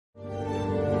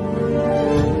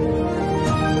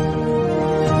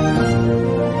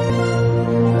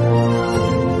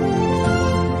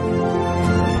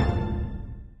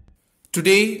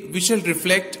Today we shall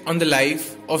reflect on the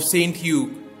life of St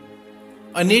Hugh.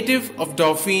 A native of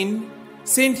Dauphiné,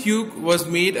 St Hugh was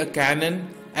made a canon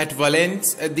at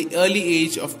Valence at the early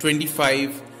age of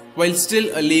 25 while still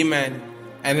a layman,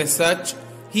 and as such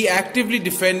he actively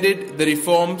defended the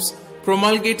reforms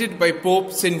promulgated by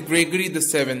Pope St Gregory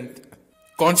VII.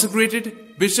 Consecrated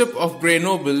Bishop of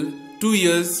Grenoble 2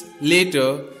 years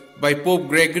later by Pope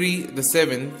Gregory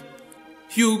VII,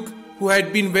 Hugh, who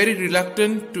had been very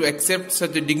reluctant to accept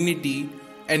such a dignity,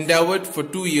 endeavored for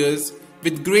 2 years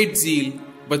with great zeal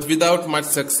but without much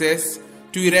success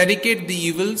to eradicate the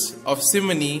evils of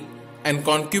simony and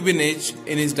concubinage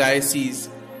in his diocese.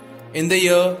 In the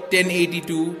year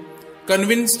 1082,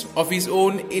 convinced of his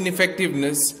own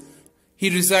ineffectiveness, he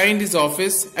resigned his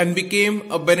office and became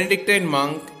a Benedictine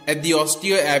monk at the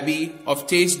austere abbey of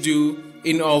St Hugh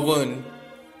in Auvergne.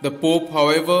 The Pope,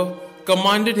 however,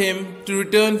 commanded him to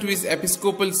return to his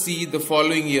episcopal see the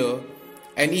following year,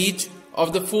 and each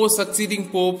of the 4 succeeding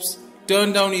popes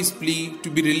turned down his plea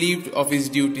to be relieved of his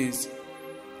duties.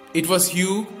 It was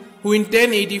Hugh who in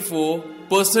 1084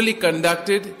 personally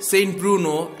conducted Saint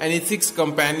Bruno and his 6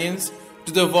 companions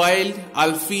to the wild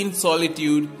Alpine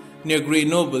solitude near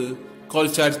Grenoble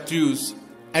called Chartreuse,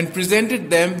 and presented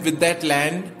them with that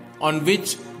land, on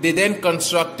which they then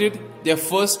constructed their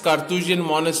first Carthusian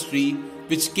monastery,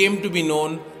 which came to be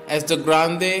known as the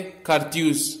Grande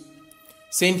Cartuse.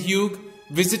 St Hugh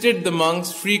visited the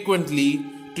monks frequently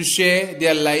to share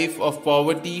their life of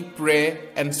poverty, prayer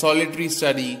and solitary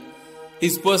study.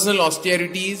 His personal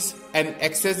austerities and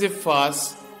excessive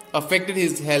fasts affected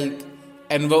his health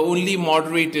and were only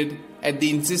moderated at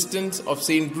the insistence of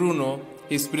Saint Bruno,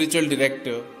 his spiritual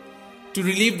director. To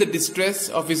relieve the distress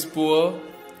of his poor,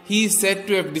 he is said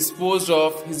to have disposed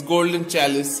of his golden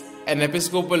chalice and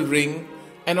episcopal ring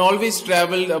and always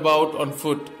travelled about on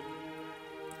foot.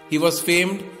 He was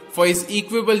famed for his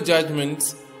equable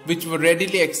judgments, which were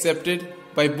readily accepted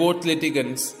by both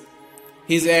litigants.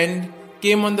 His end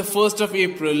came on the 1st of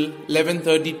April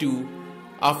 1132,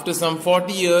 after some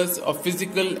 40 years of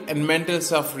physical and mental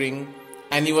suffering,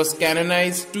 and he was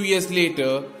canonized 2 years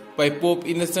later by Pope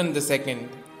Innocent II.